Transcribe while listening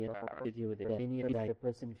with you that many a the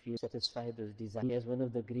person feels satisfied those desires. As one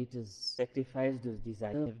of the greatest sacrifice those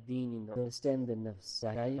desires have been in the understand the nafs.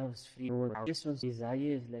 Desire loves free. This one's desire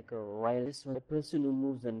is like a wild. This one, the person who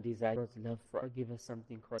moves on desire God's love for. Give us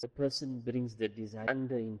something called the person brings the desire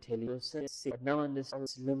under intelligence. But now understand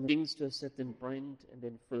limit brings to a certain point and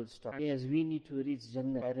then full stop. As we need to reach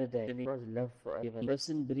Jannah paradise, then God's love for us. The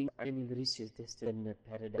person brings and he'll reach his destiny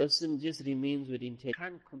paradise. Person just remains with intelligence.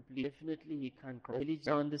 Can't complete. Definitely he can't complete.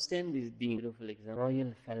 Now understand this being beautiful example.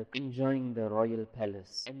 Royal falcon enjoying the royal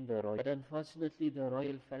palace and the royal. But unfortunately the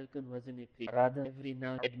royal falcon wasn't a priest. Rather every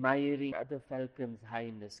now admiring other falcons high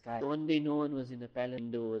in the sky. So one day no one was in the palace.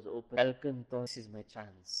 Window was open. Falcon thought this is my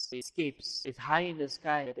chance. So it escapes. It's high in the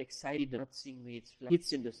sky. But excited, not seeing where it's flying.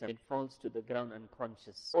 Hits into something. It falls to the ground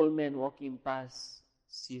unconscious. Old man walking past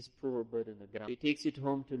sees poor bird on the ground. He takes it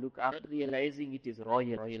home to look after, not realizing it is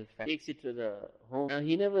royal falcon. Takes it to the home. Now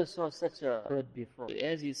he never saw such a bird before. So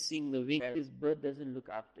as he's seeing the wing, this bird doesn't look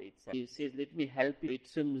after itself. He says, let me help you.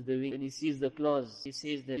 It trims the wing. When he sees the claws, he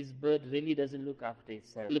says that this bird really doesn't look after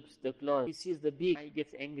itself. Flips the claws. He sees the beak. He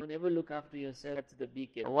gets angry. Don't ever look after yourself. That's the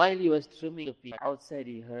beak. And while he was trimming the beak, outside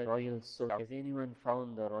he heard royal soul. Has anyone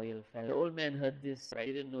found the royal falcon? The old man heard this. I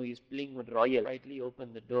didn't know he's playing with royal. Rightly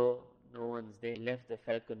opened the door. No one's there. He left the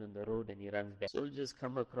falcon on the road and he runs back. Soldiers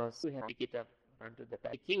come across, pick it up, run to the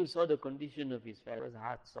falcon. The king saw the condition of his falcon. It was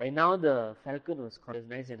hard. So by now the falcon was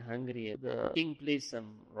nice and hungry. The king placed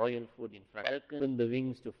some royal food in front. Falcon opened the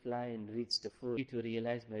wings to fly and reach the food. To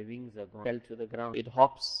realize my wings are gone. Fell to the ground. It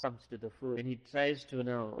hops, comes to the food. When he tries to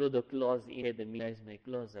now throw the claws in, the realize my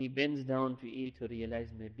claws are. He bends down to eat to realize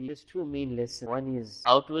my beak. There's two main lessons. One is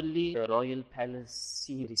outwardly the royal palace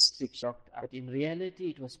see restriction locked up. But in reality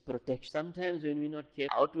it was protection. Sometimes when we're not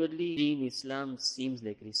careful, outwardly being Islam seems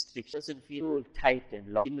like restriction. Doesn't feel tight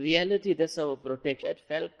and locked. In reality that's our protection. That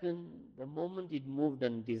falcon, the moment it moved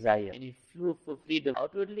on desire and it flew for freedom,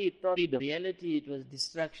 outwardly it thought freedom. In reality it was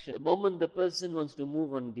distraction. The moment the person wants to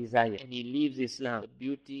move on desire and he leaves Islam, the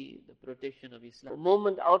beauty, the protection of Islam, the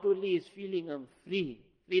moment outwardly is feeling I'm free,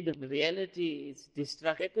 freedom. In reality, it's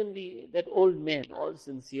destruction. Secondly, that old man, all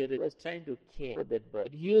sincerity, was trying to care for that bird.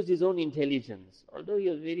 He used his own intelligence. Although he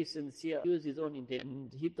was very sincere, he used his own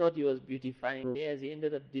intelligence. He thought he was beautifying. As he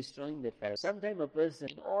ended up destroying that falcon. Sometimes a person,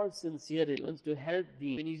 in all sincerity, wants to help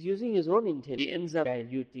Deen. When he's using his own intelligence, he ends up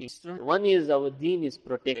diluting. One is our Deen is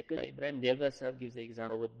protected. Ibrahim Delva Sahib gives the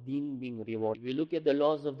example of our Deen being rewarded. If we look at the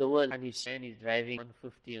laws of the world, punished man is driving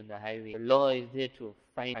 150 on the highway. The law is there to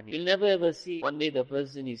fine. You'll never ever see one day the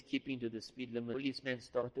person is keeping to the speed limit. Policeman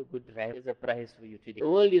stopped a good driver. There's a prize for you today. The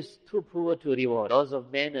world is too poor to reward. Laws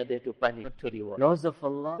of man are there to punish, not to reward. Laws of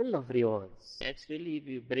Allah full of rewards. Actually, if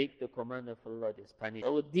you break the command of Allah, there's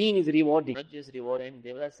punishment. Our Deen is rewarding, not just rewarding.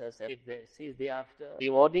 Devla says thereafter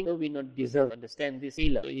rewarding, so we not deserve. Understand this? So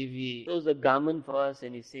if he shows a garment for us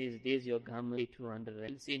and he says, there's your garment, pay 200.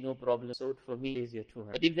 He'll say, no problem, sold for me, there's your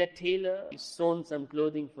 200. But if that tailor is sewn some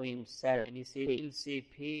clothing for himself and he'll say,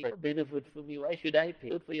 pay for benefit for me, why should I pay?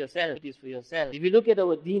 Do it for yourself. It is for yourself. If you look at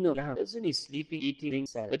our deen of Islam, person is sleeping, eating,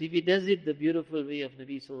 drinking. But if he does it the beautiful way of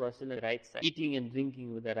Nabi Sallallahu Alaihi Wasallam, right side, eating and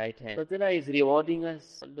drinking with the right hand, Allah is rewarding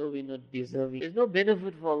us, although we're not deserving. There's no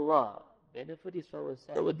benefit for Allah. Benefit is for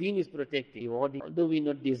ourselves. Our deen is protected, rewarding, although we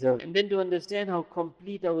not deserve. And then to understand how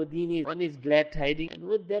complete our deen is, one is glad tidings, and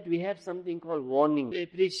with that we have something called warning. We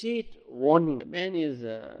appreciate warning. The man is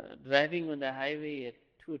driving on the highway at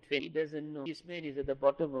 220. He doesn't know. This man is at the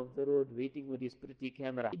bottom of the road waiting with his pretty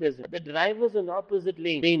camera. He doesn't. The drivers on the opposite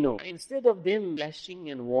lane, they know. Instead of them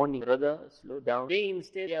flashing and warning, brother, slow down,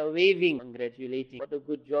 they are waving, congratulating. What a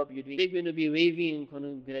good job you're doing. They're going to be waving and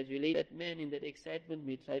congratulating. That man in that excitement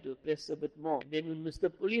may try to press a bit more. And then when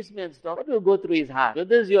Mr. Policeman stops, what will go through his heart?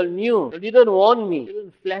 Brothers, you all knew. You didn't warn me. You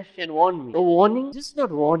didn't flash and warn me. The warning, just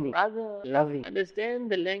not warning. Rather loving.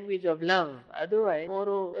 Understand the language of love. Otherwise,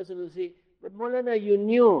 tomorrow, person will say, but Maulana, you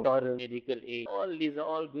knew medical aid. All these are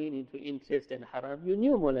all going into interest and haram. You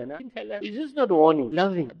knew, Maulana. It's just not warning.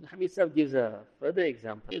 Loving. Hamid Sahib gives a further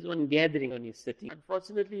example. There's one gathering on his sitting.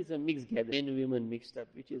 Unfortunately, it's a mixed gathering. Men and women mixed up,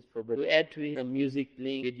 which is forbidden. To add to it, some music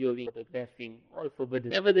playing, videoing, photographing, all forbidden.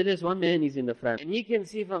 Nevertheless, one man is in the front. And he can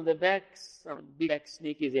see from the back, some big black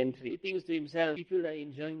snake is entering. He thinks to himself, people are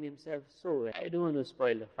enjoying themselves so well. I don't want to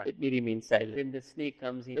spoil the fun. Let me remain silent. Then the snake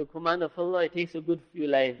comes in. The command of Allah, it takes a good few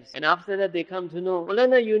lives. And after that, they come to know,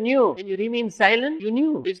 Maulana, you knew. And you remain silent? You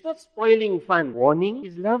knew. It's not spoiling fun. Warning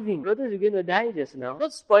is loving. Brothers, you're going to die just now.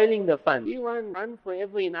 Not spoiling the fun. We want fun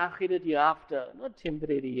forever in akhirat hereafter, not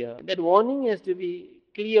temporary here. That warning has to be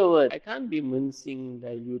clear words. I can't be mincing,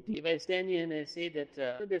 diluting. If I stand here and I say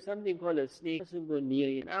that there's something called a snake, doesn't go near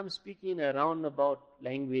it. I'm speaking a roundabout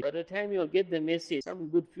language. By the time you'll get the message, some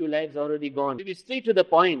good few lives already gone. To be straight to the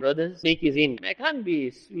point, brothers, snake is in. And I can't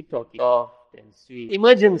be sweet talking, soft and sweet.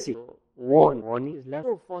 Emergency. Warning is love.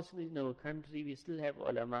 So fortunately in our country, we still have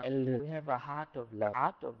ulama, elders. We have a heart of love.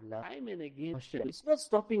 Heart of love. Time and again, it's not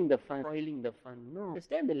stopping the fun, spoiling the fun. No.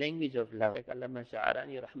 Understand the language of love. Like Allama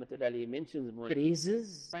Sha'arani rahmatullahi mentions more.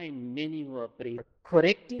 Praises, find many who are praised.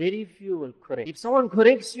 Correcting, very few will correct. If someone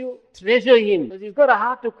corrects you, treasure him. Because he's got a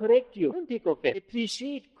heart to correct you. Don't take offense.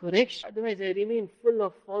 Appreciate correction. Otherwise, I remain full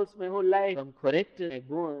of faults my whole life. If I'm corrected, I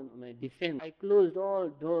go on my defense. I closed all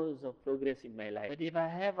doors of progress in my life. But if I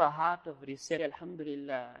have a heart of reset,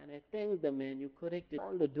 alhamdulillah, and I thank the man, you corrected,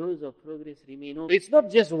 all the doors of progress remain open. It's not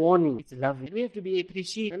just warning, it's loving. And we have to be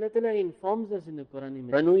appreciative. Allah Ta'ala informs us in the Quran.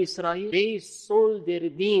 Banu Israel, they sold their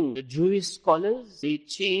deen. The Jewish scholars, they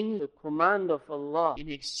changed the command of Allah in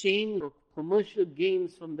exchange for commercial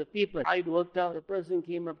gains from the people. How it worked out, the person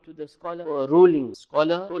came up to the scholar for a ruling.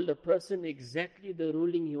 Scholar told the person exactly the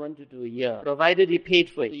ruling he wanted to hear, provided he paid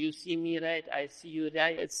for it. So you see me right, I see you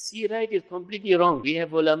right. But see right is completely wrong. We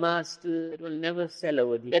have ulama still that will never sell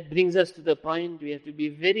our deen. That brings us to the point we have to be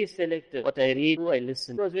very selective. What I read, who I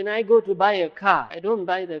listen. Because when I go to buy a car, I don't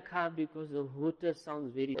buy the car because the hooter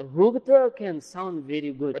sounds very good. A hooter can sound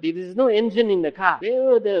very good. But if there is no engine in the car, where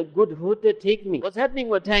will the good hooter take me? What's happening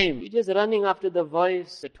with time? You just running after the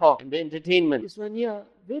voice, the talk, and the entertainment. This one here,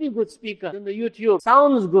 very good speaker on the YouTube.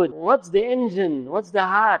 Sounds good. What's the engine? What's the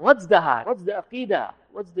heart? What's the heart? What's the aqidah?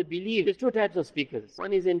 What's the belief? There's two types of speakers.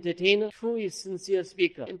 One is entertainer, two is sincere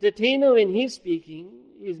speaker. Entertainer, when he's speaking,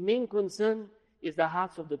 his main concern is the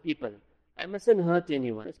hearts of the people. I mustn't hurt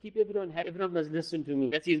anyone. Let's keep everyone happy. Everyone must listen to me.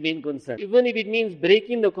 That's his main concern. Even if it means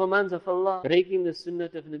breaking the commands of Allah, breaking the sunnah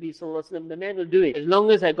of Nabi Sallallahu Alaihi Wasallam, the man will do it. As long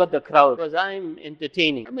as I got the crowd. Because I'm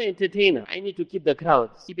entertaining. I'm an entertainer. I need to keep the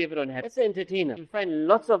crowds. Keep everyone happy. That's an entertainer. You'll find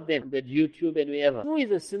lots of them on that YouTube and wherever. Who is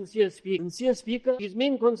a sincere speaker? Sincere speaker? His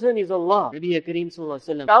main concern is Allah. Nabi Kareem Sallallahu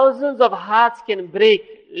Alaihi Wasallam. Thousands of hearts can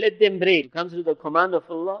break. Let them break. It comes to the command of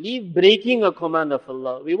Allah. Leave breaking a command of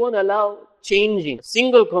Allah. We won't allow changing a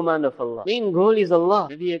single command of Allah. Main goal is Allah.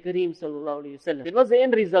 Nabi Kareem Sallallahu Alaihi Wasallam. It was the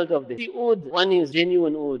end result of this. The oud, one is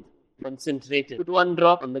genuine oud, concentrated. Put one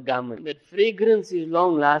drop on the garment. That fragrance is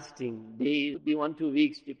long lasting. They could be 1-2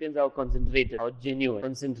 weeks. Depends how concentrated, how genuine,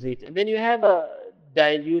 concentrated. And then you have a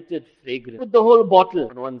diluted fragrance. Put the whole bottle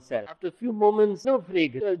on oneself. After a few moments, no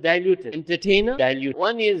fragrance. Diluted. Entertainer, dilute.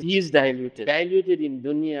 One is he's diluted. Diluted in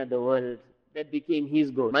dunya, the world. That became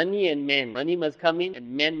his goal. Money and man. Money must come in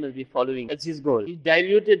and man must be following. That's his goal. He's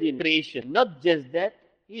diluted in creation. Not just that,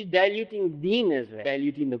 he's diluting deen as well.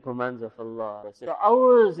 Diluting the commands of Allah. So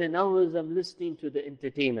hours and hours I'm listening to the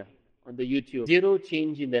entertainer on the YouTube. Zero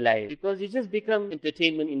change in the life. Because it just become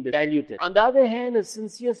entertainment in the diluted. On the other hand, a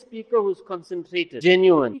sincere speaker who's concentrated,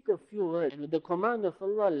 genuine. Speak a few words. And with the command of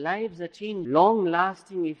Allah, lives are changed.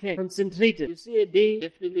 Long-lasting effect. Concentrated. You see a day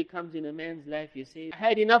definitely comes in a man's life. You say, I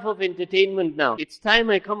had enough of entertainment now. It's time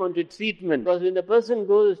I come on to treatment. Because when the person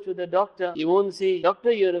goes to the doctor, he won't say,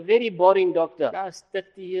 Doctor, you're a very boring doctor. Last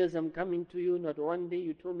 30 years I'm coming to you. Not one day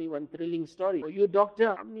you told me one thrilling story. For you,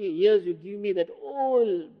 doctor, how many years you give me that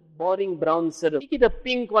old boring brown syrup. Make it a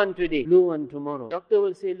pink one today, blue one tomorrow. Doctor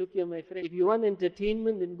will say, look here my friend, if you want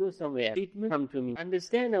entertainment, then go somewhere. Treatment, come to me.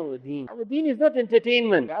 Understand our deen. Our deen is not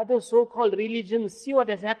entertainment. The other so-called religions, see what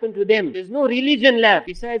has happened to them. There's no religion left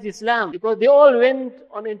besides Islam because they all went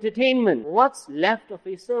on entertainment. What's left of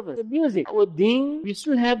a service? The music. Our deen, we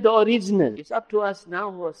still have the original. It's up to us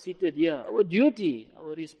now who are seated here. Our duty,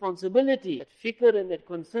 our responsibility, that fikr and that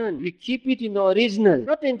concern, we keep it in the original,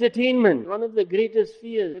 not entertainment. One of the greatest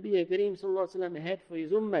fears Nabi Kareem Sallallahu Alaihi Wasallam had for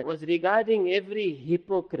his ummah was regarding every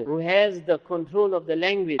hypocrite who has the control of the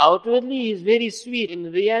language. Outwardly he is very sweet,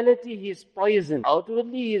 in reality he is poison.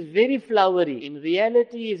 Outwardly he is very flowery, in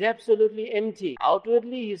reality he is absolutely empty.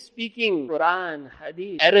 Outwardly he is speaking Quran,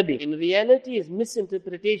 Hadith, Arabic, in reality he is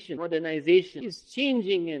misinterpretation, modernization. He is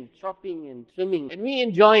changing and chopping and trimming, and we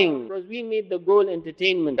enjoying because we made the goal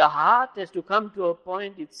entertainment. The heart has to come to a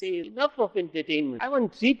point it says, enough of entertainment. I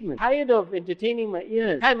want treatment. Tired of entertaining my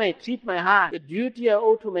ears. Time I treat my heart. The duty I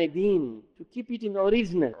owe to my deen, to keep it in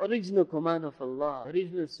original command of Allah,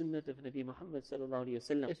 original sunnah of Nabi Muhammad Sallallahu Alaihi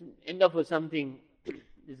Wasallam. Let's end up with something.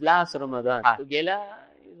 This last Ramadan, Tugela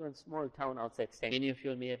is one small town outside Seng. Many of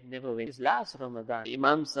you may have never went. This last Ramadan,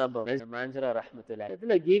 Imam Sahib of Manjara Rahmatullah,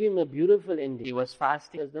 Allah gave him a beautiful ending. He was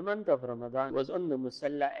fasting. It was the month of Ramadan. He was on the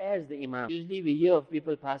Musalla as the Imam. Usually we hear of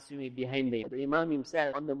people passing away behind them. The Imam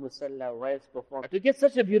himself on the Musalla whilst performing. To get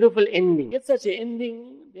such a beautiful ending,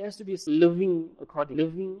 there has to be living according.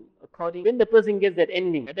 When the person gets that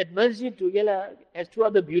ending, that masjid together has two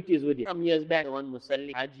other beauties with it. Some years back, one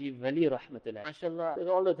Musalli, Haji Wali Rahmatullah. MashaAllah, was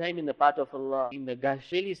all the time in the path of Allah, in the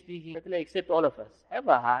gush. Really speaking, except all of us. Have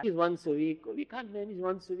a heart. It's once a week. We can't manage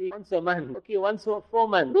once a week, once a month. Okay, once or 4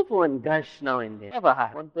 months. Go for one gush now and then. Have a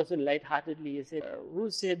heart. One person lightheartedly said, who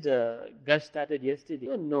said gush started yesterday?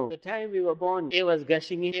 Don't know. The time we were born, air was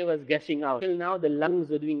gushing in, air was gushing out. Till now, the lungs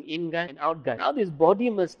were doing in gush and out gush. Now this body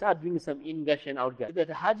must start doing some in gush and out gush. That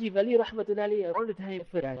Haji Wali Rahmatullahi all the time.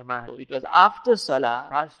 So it was after Salah,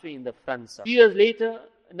 passed away in the front. 2 years later,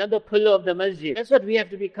 another pillar of the masjid. That's what we have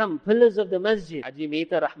to become, pillars of the masjid. Haji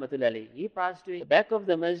Mehta Rahmatullahi, he passed away the back of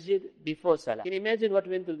the masjid before Salah. Can you imagine what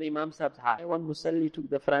went through the Imam Sahib's heart? One Musalli took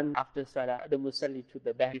the front after Salah, the Musalli took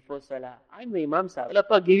the back before Salah. I'm the Imam Sahib.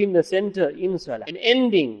 Allah gave him the center in Salah. An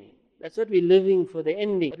ending. That's what we're living for, the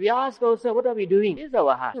ending. But we ask ourselves, what are we doing? Here's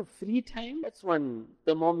our heart. Free time, that's one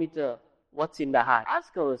thermometer. What's in the heart?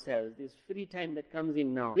 Ask ourselves, this free time that comes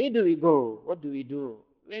in now. Where do we go? What do we do?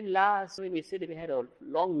 When we said we had a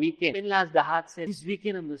long weekend, when last the heart said, this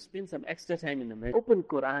weekend I'm going to spend some extra time in the masjid. Open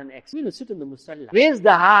Quran, we're going to sit on the musalla. Where's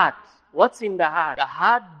the heart? What's in the heart? The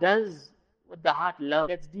heart does what the heart loves.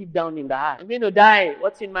 That's deep down in the heart. I'm going to die.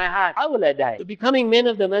 What's in my heart? How will I die? So becoming men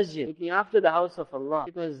of the masjid, looking after the house of Allah.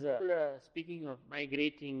 Because speaking of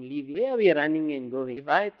migrating, leaving, where are we running and going? If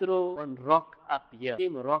I throw one rock up here, the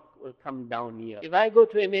same rock will come down here. If I go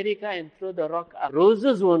to America and throw the rock up,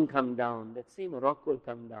 roses won't come down. That same rock will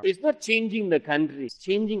come down. So it's not changing the country. It's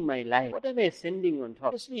changing my life. What am I sending on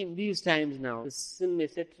top? Especially in these times now, the sin,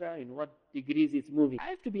 etc., in what degrees it's moving.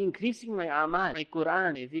 I have to be increasing my amal, my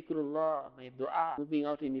Quran, my zikrullah, my dua, moving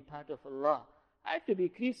out in the path of Allah. I have to be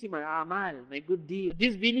increasing my amal, my good deeds.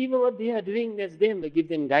 Disbeliever, what they are doing, that's them. They give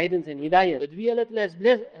them guidance and hidayah. But we, Allah has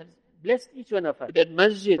blessed each one of us. That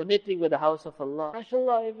masjid, connecting with the house of Allah.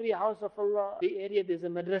 MashaAllah, every house of Allah, the area there's a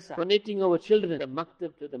madrasa. Connecting our children, the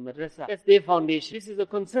maktab to the madrasa. That's their foundation. This is a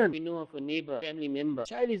concern. We know of a neighbor, family member.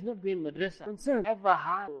 Child is not going madrasa. Concern. Have a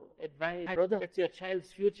heart. Advise. Brother, that's your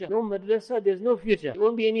child's future. No madrasa, there's no future. There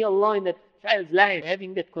won't be any Allah in that child's life.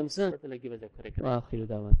 Having that concern. Allah give us a correct.